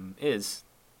 the question is,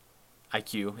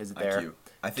 IQ, is it there?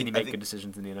 IQ. Can he make good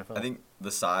decisions in the NFL? I think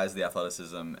the size, the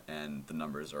athleticism, and the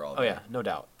numbers are all Oh there. yeah, no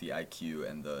doubt. The IQ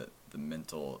and the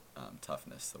mental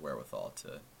toughness, the wherewithal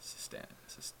to sustain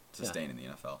in the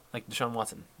NFL. Like Deshaun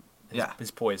Watson. Yeah.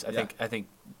 His poise. Yeah. I think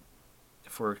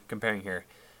if we're comparing here,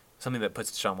 something that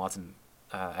puts Deshaun Watson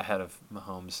ahead of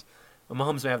Mahomes. Well,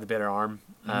 Mahomes may have the better arm,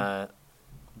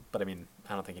 but I mean,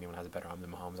 I don't think anyone has a better arm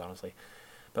than Mahomes, honestly.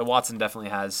 But Watson definitely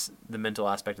has the mental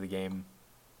aspect of the game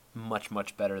much,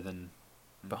 much better than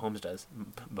Mahomes does.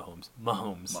 Mahomes.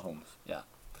 Yeah.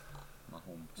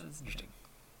 Mahomes. That's interesting.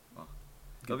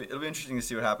 It'll be interesting to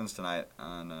see what happens tonight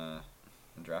on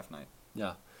draft night,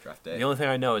 Yeah. draft day. The only thing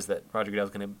I know is that Roger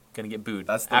Goodell's gonna get booed.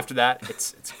 That's the- After that,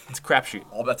 it's crapshoot.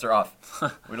 All bets are off.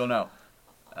 We don't know.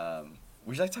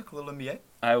 Would you like to talk a little NBA?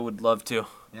 I would love to.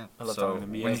 Yeah. I love so talking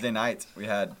NBA. Wednesday night we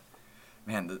had,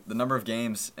 the number of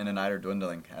games in a night are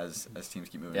dwindling as teams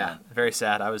keep moving Yeah, on. very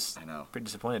sad. I was I know. pretty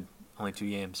disappointed. Only 2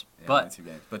 games, Yeah, but only 2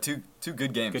 games. But two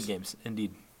good games. good games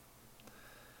indeed.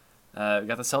 We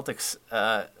got the Celtics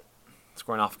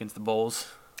scoring off against the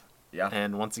Bulls, Yeah.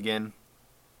 and once again,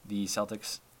 the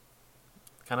Celtics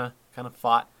kind of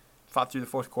fought through the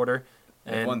fourth quarter,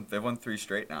 and They've won 3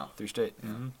 straight now. 3 straight,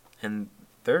 and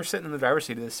they're sitting in the driver's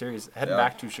seat of this series, heading Yeah.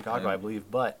 back to Chicago, Yeah. I believe.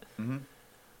 But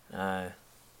Mm-hmm.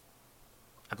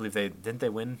 I believe didn't they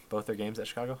win both their games at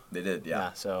Chicago? They did,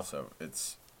 yeah. Yeah, so-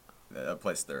 it's a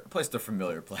place they're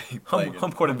familiar playing.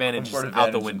 Home court advantage is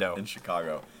out the window. in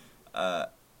Chicago. The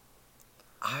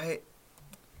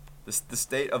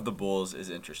state of the Bulls is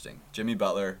interesting. Jimmy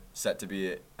Butler set to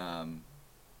be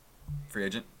free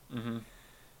agent. Mm-hmm.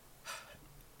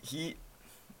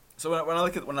 So when I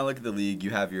look at the league, you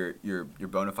have your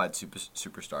bona fide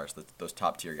superstars, those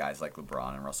top tier guys like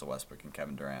LeBron and Russell Westbrook and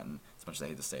Kevin Durant, and as much as I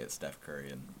hate to say it, Steph Curry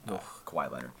and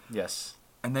Kawhi Leonard. Yes.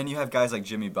 And then you have guys like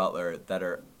Jimmy Butler that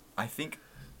are, I think,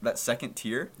 that second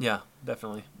tier. Yeah,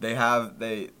 definitely. They're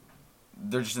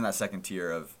just in that second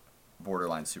tier of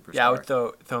borderline superstar. Yeah, I would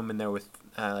throw him in there with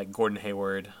like Gordon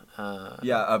Hayward.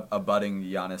 A budding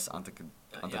Giannis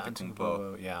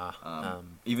Antetokounmpo. Yeah.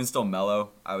 Even still Melo,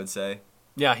 I would say.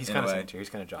 Yeah, he's in kind a of way. second tier. He's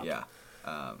kind of dropped. Yeah.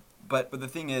 But the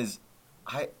thing is,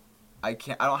 I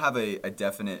don't have a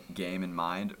definite game in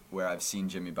mind where I've seen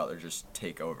Jimmy Butler just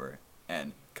take over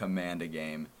and command a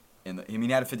game. He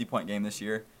had a 50-point game this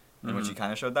year, in which he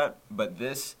kind of showed that. But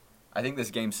I think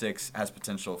this Game 6 has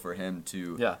potential for him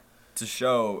to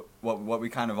show what we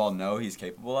kind of all know he's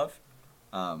capable of,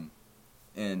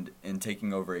 in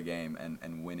taking over a game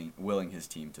and willing his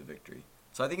team to victory.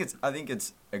 So I think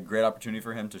it's a great opportunity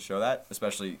for him to show that,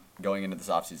 especially going into this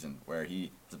offseason where he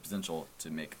has the potential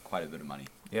to make quite a bit of money.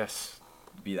 Yes.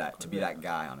 Be that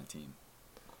guy on a team.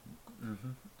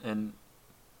 Mm-hmm. And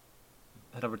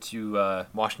head over to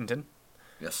Washington.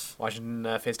 Yes.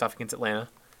 Washington faced off against Atlanta.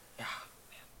 Yeah.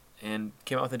 And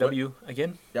came out with a W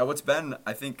again. Yeah, what's been,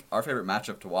 I think, our favorite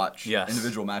matchup to watch. Yes.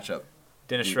 Individual matchup.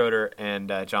 Dennis Schroeder and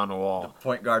John Wall.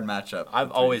 Point guard matchup.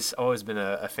 I've always been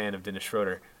a fan of Dennis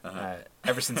Schroeder.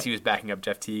 Ever since he was backing up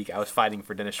Jeff Teague, I was fighting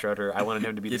for Dennis Schroeder. I wanted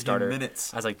him to be the starter. Give him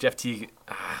minutes. I was like, Jeff Teague,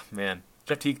 man.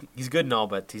 Jeff Teague, he's good and all,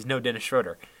 but he's no Dennis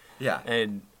Schroeder. Yeah.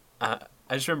 And I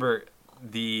just remember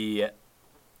I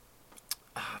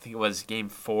think it was Game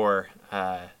 4.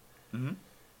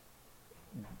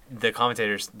 The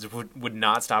commentators would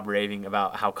not stop raving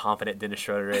about how confident Dennis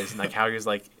Schroeder is, and like how he was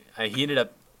like he ended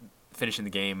up finishing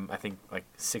the game, I think like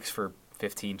 6 for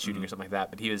 15 shooting or something like that.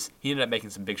 But he ended up making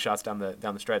some big shots down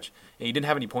the stretch, and he didn't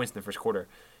have any points in the first quarter,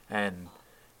 and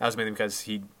that was mainly because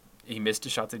he missed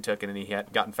his shots he took, and then he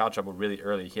had gotten foul trouble really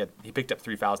early. He picked up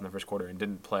 3 fouls in the first quarter and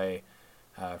didn't play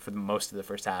for most of the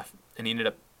first half, and he ended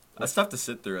up. That's tough to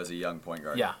sit through as a young point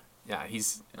guard. Yeah,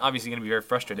 he's obviously going to be very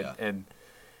frustrated, Yeah. and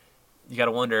you got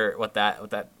to wonder what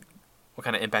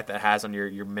kind of impact that has on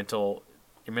your mental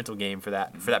game for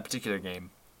that particular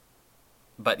game.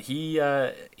 But he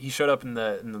showed up in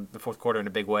the fourth quarter in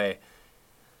a big way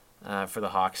for the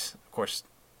Hawks. Of course,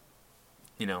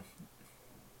 I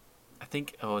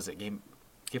think was it game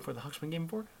 4 the Hawks win game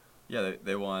 4? Yeah,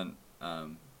 they won.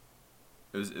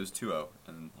 It was 2-0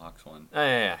 and the Hawks won.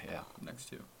 Yeah. Next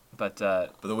 2. But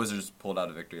the Wizards pulled out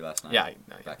a victory last night. Yeah,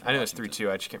 back in I know it was Washington.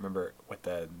 3-2. I just can't remember what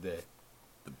the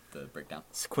The breakdown.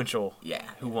 sequential. Yeah.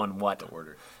 Who won what? The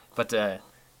order. But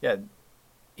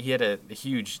he had a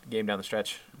huge game down the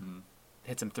stretch. Mm-hmm.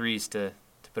 Hit some threes to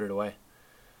put it away.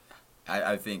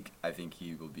 I think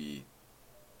he will be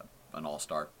an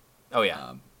all-star. Oh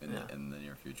yeah. In the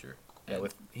near future. Yeah,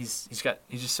 And he's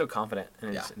just so confident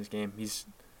in his game.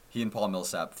 he and Paul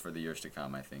Millsap for the years to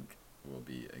come, I think, will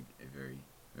be a very,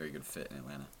 very good fit in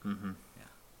Atlanta. Mm-hmm. Yeah,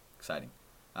 exciting.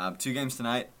 2 games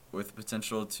tonight with the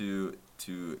potential to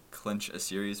clinch a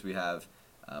series. We have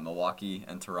Milwaukee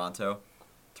and Toronto.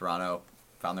 Toronto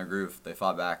found their groove. They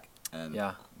fought back, and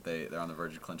they're on the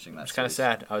verge of clinching that. It's kind of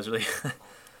sad. I was really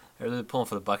pulling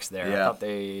for the Bucks there. Yeah. I thought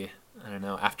I don't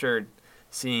know, after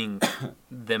seeing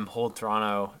them hold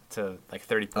Toronto to like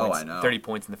 30 points, 30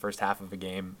 points in the first half of a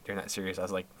game during that series, I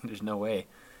was like, there's no way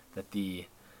that the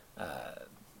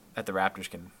Raptors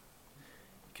can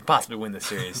possibly win this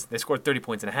series. They scored 30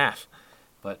 points in a half,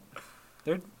 but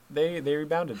they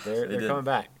rebounded. They're coming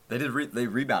back. They they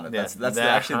rebounded. Yeah, That's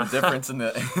actually the difference in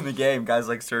the game. Guys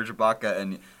like Serge Ibaka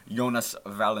and Jonas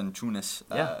Valanciunas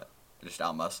just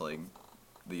outmuscling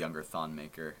the younger Thon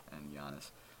Maker and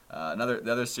Giannis.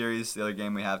 The other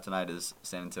game we have tonight is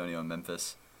San Antonio and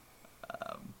Memphis.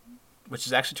 Which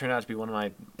has actually turned out to be one of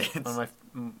my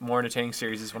more entertaining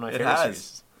series. It's one of my It favorite has.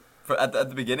 series. At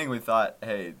the beginning, we thought,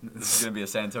 hey, this is going to be a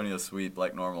San Antonio sweep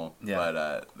like normal. Yeah.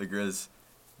 But the Grizz,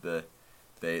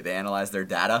 they analyzed their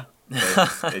data.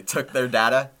 They took their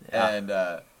data, and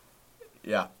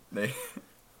they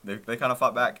kind of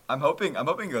fought back. I'm hoping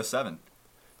it goes 7.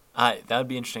 That would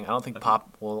be interesting. I don't think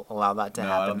Pop will allow that to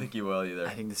happen. No, I don't think he will either.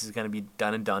 I think this is going to be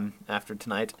done and done after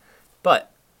tonight.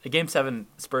 But a Game 7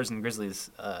 Spurs and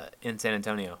Grizzlies in San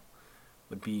Antonio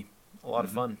would be a lot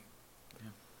of fun.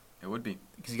 It would be.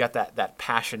 because you got that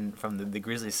passion from the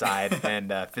Grizzlies side and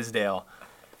Fizdale,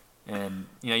 and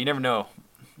you never know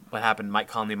what happened. Mike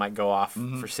Conley might go off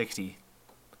for 60,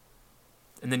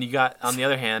 and then you got on the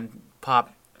other hand,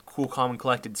 Pop, cool, calm, and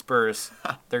collected Spurs.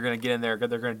 They're gonna get in there.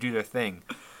 They're gonna do their thing,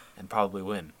 and probably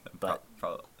win. But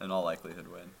Probably, in all likelihood,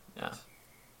 win. yeah,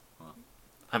 Well,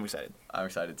 I'm excited. I'm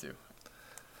excited too.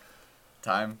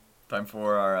 Time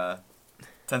for our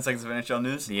 10 seconds of NHL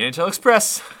news. The NHL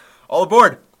Express. All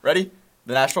aboard! Ready?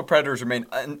 The Nashville Predators remain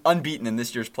unbeaten in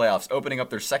this year's playoffs, opening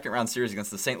up their second-round series against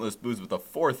the St. Louis Blues with a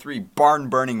 4-3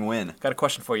 barn-burning win. Got a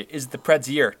question for you. Is it the Preds'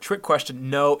 year? Trick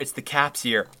question. No, it's the Caps'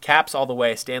 year. Caps all the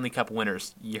way. Stanley Cup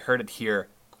winners. You heard it here.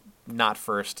 Not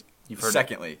first. You've heard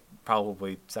Secondly, it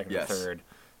probably second Yes. or third.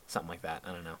 Something like that.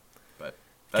 I don't know. but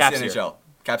that's Caps the year. NHL.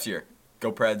 Caps year.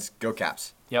 Go Preds, go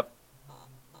Caps. Yep.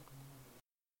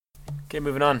 Okay,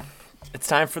 moving on. It's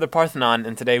time for the Parthenon,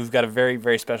 and today we've got a very,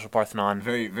 very special Parthenon.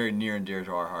 Very, very near and dear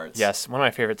to our hearts. Yes, one of my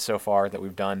favorites so far that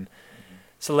we've done.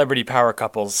 Celebrity power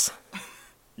couples.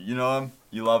 You know them,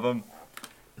 you love them.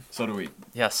 So do we.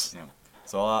 Yes. Yeah.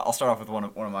 So I'll start off with one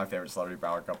of my favorite celebrity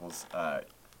power couples,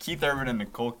 Keith Urban and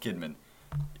Nicole Kidman.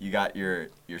 You got your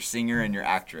singer and your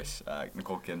actress,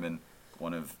 Nicole Kidman,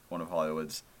 one of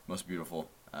Hollywood's most beautiful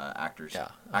actors. Yeah.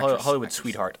 Actress, Hollywood actress.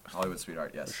 sweetheart. Hollywood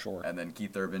sweetheart, yes. For sure. And then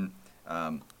Keith Urban.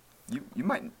 You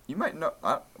might know.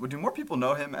 Do more people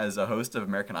know him as a host of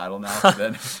American Idol now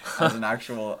than as an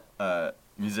actual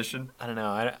musician? I don't know.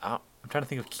 I'm trying to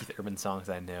think of Keith Urban songs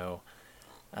I know.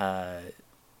 I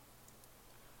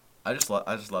just love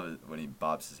it when he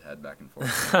bobs his head back and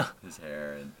forth, his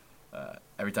hair, and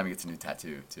every time he gets a new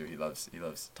tattoo too. He loves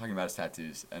talking about his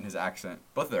tattoos and his accent.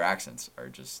 Both of their accents are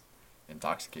just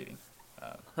intoxicating.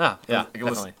 Yeah, I can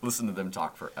definitely. listen to them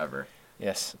talk forever.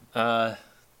 Yes.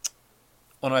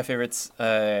 One of my favorites,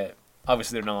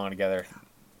 obviously they're no longer together.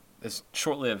 It's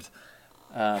short-lived.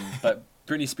 But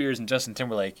Britney Spears and Justin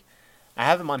Timberlake, I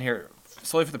have them on here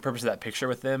solely for the purpose of that picture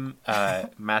with them,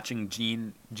 matching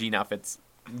jean outfits.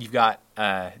 You've got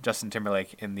Justin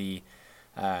Timberlake in the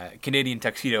Canadian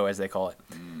tuxedo, as they call it.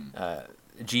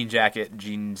 Jean jacket,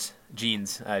 jeans, jean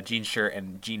shirt,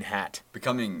 and jean hat.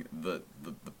 Becoming the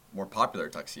more popular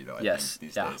tuxedo, I think,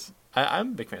 these days. I'm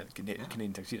a big fan of the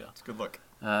Canadian tuxedo. It's a good look.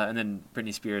 And then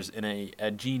Britney Spears in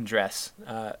a jean dress.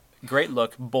 Great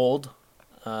look, bold.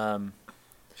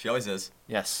 She always is.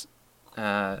 Yes.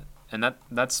 And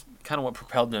that's kind of what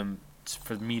propelled them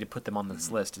for me to put them on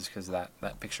this list, is because of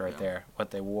that picture right there,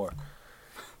 what they wore.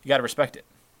 You got to respect it.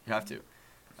 You have to.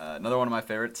 Another one of my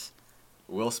favorites,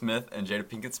 Will Smith and Jada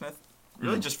Pinkett Smith.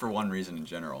 Really just for one reason in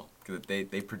general, because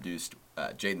they produced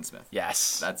Jaden Smith.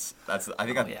 Yes. That's I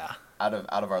think yeah. out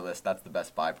of our list, that's the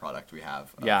best byproduct we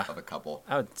have of a couple.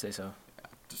 I would say so.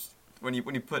 Just when you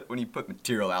put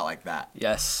material out like that,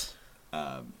 Yes.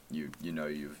 you know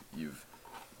you've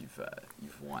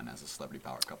won as a celebrity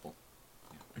power couple.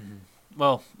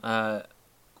 Well,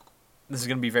 this is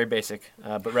going to be very basic,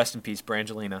 but rest in peace,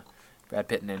 Brangelina. Brad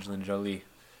Pitt and Angelina Jolie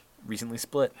recently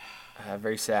split.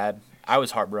 Very sad. I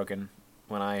was heartbroken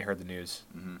when I heard the news.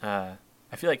 I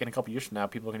feel like in a couple years from now,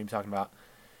 people are going to be talking about,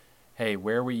 hey,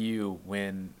 where were you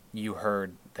when you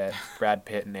heard that Brad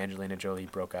Pitt and Angelina Jolie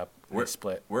broke up and they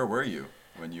split? Where were you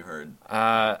when you heard?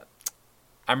 I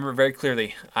remember very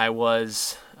clearly. I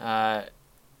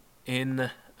think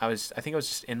I was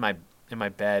just in my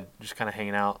bed, just kind of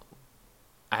hanging out.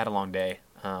 I had a long day.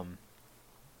 I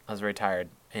was very tired,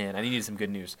 and I needed some good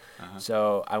news.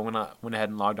 So I went ahead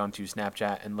and logged onto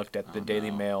Snapchat and looked at the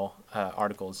Daily Mail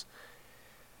articles.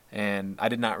 And I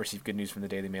did not receive good news from the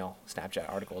Daily Mail Snapchat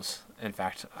articles. In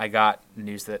fact, I got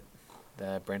news that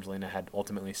the Brangelina had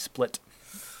ultimately split.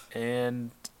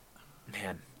 And,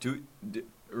 man.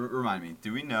 Remind me,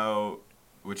 do we know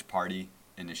which party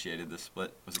initiated the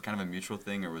split? Was it kind of a mutual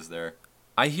thing, or was there...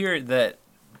 I hear that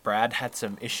Brad had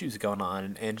some issues going on,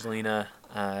 and Angelina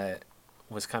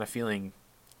was kind of feeling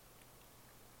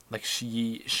like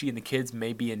she and the kids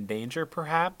may be in danger,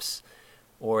 perhaps,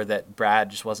 or that Brad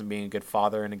just wasn't being a good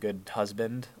father and a good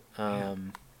husband. I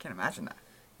can't imagine that.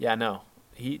 Yeah, no.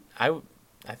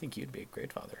 I think he would be a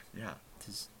great father. Yeah.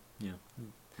 Just,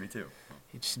 Me too.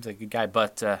 he just seems like a good guy.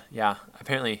 But, yeah,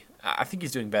 apparently, I think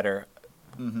he's doing better.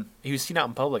 Mm-hmm. He was seen out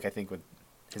in public, I think, with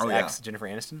his ex, Jennifer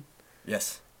Aniston.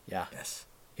 Yes. Yeah. Yes.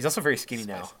 He's also very skinny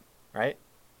now, Spicy. right?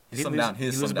 He slimmed down. He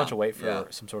lose a bunch of weight for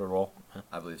some sort of role.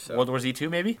 I believe so. World War Z 2,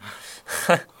 maybe?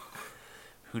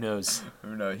 Who knows?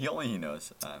 Who knows? He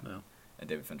knows. No. And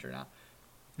David Fincher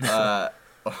now.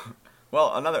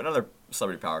 Well, another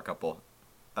celebrity power couple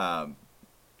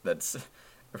that's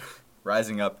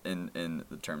rising up in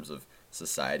the terms of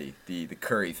society. The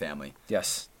Curry family.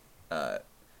 Yes.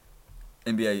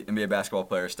 NBA basketball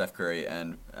player Steph Curry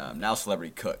and now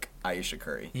celebrity cook Aisha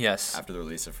Curry. Yes. After the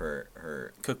release of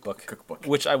her Cookbook,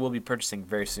 which I will be purchasing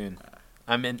very soon.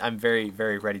 I'm very,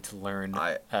 very ready to learn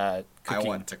I cooking.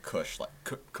 want to cook.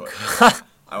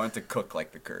 I want to cook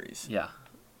like the Currys. Yeah,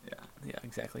 Yeah.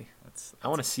 exactly. That's I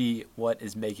want to see what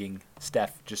is making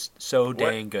Steph just so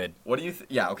dang good What do you?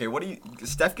 Okay. What do you?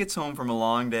 Steph gets home from a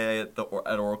long day at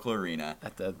Oracle Arena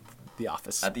at the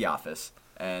office. at the office,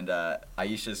 and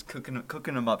Aisha's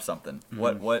cooking him up something.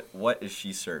 Mm-hmm. What is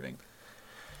she serving?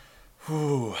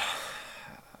 Whew.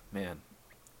 Man,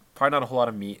 probably not a whole lot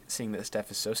of meat, seeing that Steph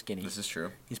is so skinny. This is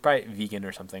true. He's probably vegan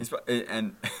or something.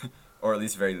 And or at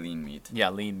least very lean meat. Yeah,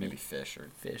 lean Maybe meat. fish or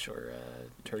Fish or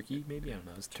turkey, maybe. I don't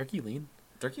know. Is turkey lean?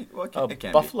 turkey. Well, Oh, it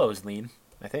can buffalo's lean,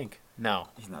 I think. No,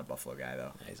 be. He's not a buffalo guy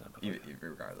though. no, he's not buffalo.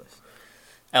 Regardless.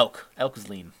 Elk is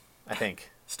lean, I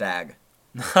think. Stag.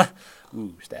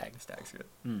 Ooh, stag. Stag's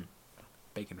good.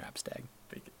 Bacon wrap stag.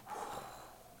 Bacon.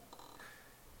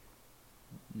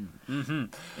 Mm-hmm.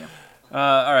 Yeah.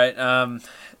 All right.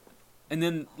 And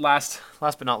then last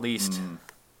but not least,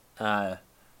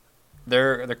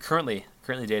 they're currently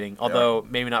dating, although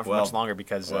maybe not for much longer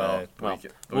because we'll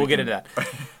get into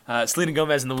that. Selena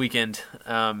Gomez in The Weeknd.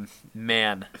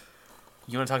 Man,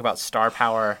 you want to talk about star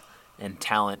power and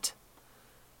talent?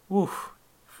 Woo,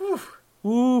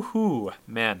 woo,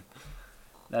 man.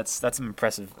 That's an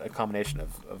impressive combination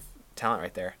of talent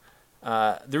right there.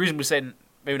 The reason we say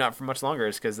maybe not for much longer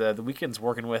is because The Weeknd's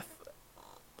working with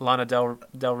Lana Del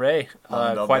Rey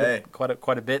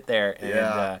quite a bit there, and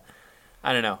Yeah.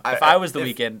 I don't know. If I was The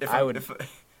Weeknd, I would. If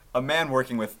a man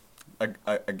working with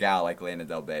a gal like Lana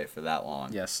Del Rey for that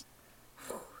long, Yes.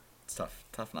 it's tough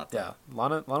not to. Yeah.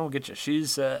 Lana will get you.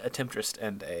 She's a temptress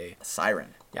and a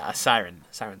Siren. siren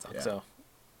song. Yeah. So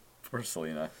Poor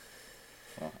Selena.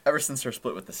 Well, ever since her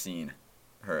split with the Scene,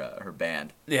 her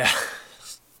band. yeah.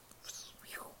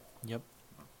 Yep.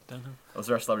 Those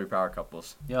are our celebrity power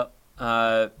couples. Yep.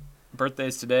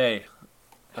 Birthdays today.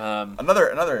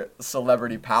 Another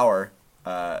celebrity power,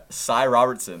 Cy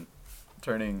Robertson,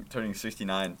 turning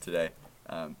 69 today.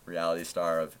 Reality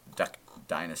star of Duck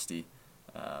Dynasty.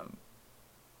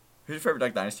 Who's your favorite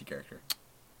Duck Dynasty character?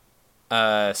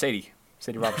 Sadie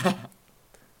Robertson.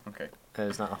 Okay.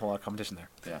 There's not a whole lot of competition there.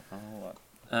 Yeah, not a whole lot.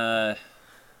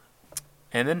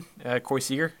 And then Corey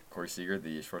Seager, Corey Seager,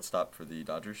 the shortstop for the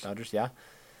Dodgers. Dodgers. Yeah.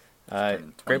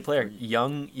 turning Great player,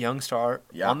 23. young star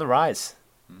Yeah. on the rise.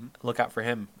 Mhm. Look out for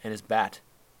him and his bat.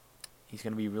 He's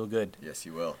gonna be real good. Yes, he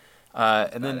will.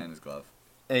 And Bat then and his glove.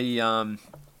 a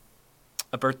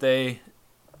birthday.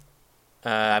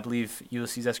 I believe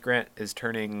Ulysses S. Grant is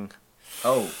turning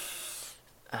Oh,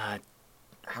 uh,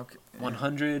 how?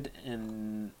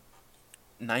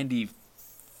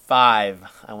 195.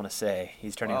 I want to say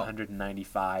he's turning Wow.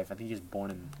 195. I think he was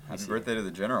born in. Happy birthday to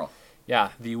the general.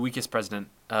 Yeah, the weakest president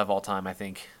of all time. I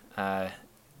think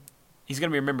he's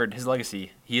gonna be remembered. His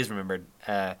legacy. He is remembered.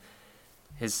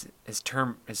 His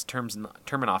term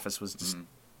in office was just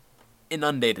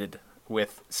inundated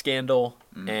with scandal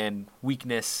and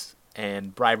weakness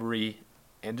and bribery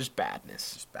and just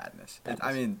badness. Just badness. Badness.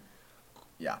 I mean,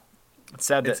 yeah. It's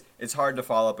sad that It's hard to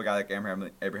follow up a guy like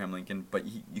Abraham Lincoln, but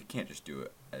you can't just do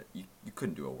it. You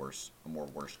couldn't do a more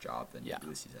worse job than Yeah.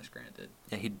 Ulysses S. Grant did.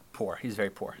 yeah, he's very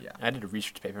poor. Yeah. I did a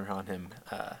research paper on him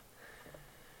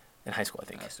in high school, I That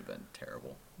think. must have been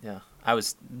terrible. Yeah, I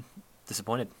was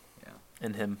disappointed Yeah.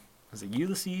 in him. I was like,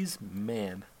 Ulysses,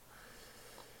 man.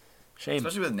 Shame.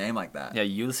 Especially with a name like that. Yeah,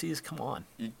 Ulysses, come on.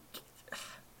 You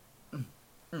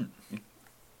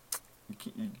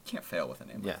can't fail with a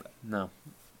name Yeah, like that. no.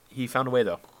 He found a way,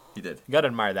 though. He did. You got to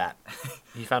admire that.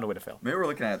 He found a way to fail. Maybe we're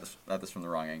looking at this from the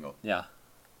wrong angle. Yeah.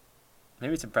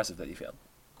 Maybe it's impressive that he failed.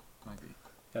 Might be.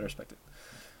 Gotta respect it.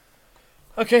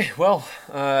 Okay, well,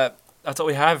 that's all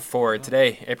we have for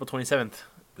today, April 27th.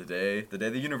 The day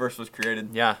the universe was created.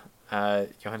 Yeah,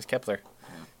 Johannes Kepler.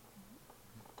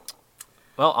 Yeah.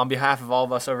 Well, on behalf of all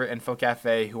of us over at Info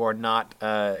Cafe who are not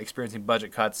experiencing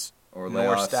budget cuts Or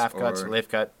nor layoffs, staff cuts, or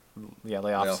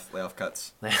layoffs. layoff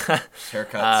cuts, I'd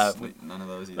haircuts, none of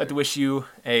those either. like to wish you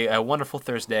a wonderful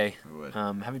Thursday. We would.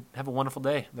 Have a wonderful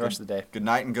day the rest of the day. Good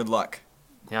night and good luck.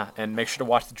 Yeah, and make sure to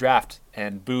watch the draft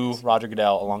and boo Roger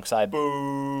Goodell alongside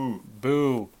Boo.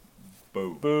 boo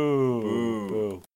Boo. boo boo.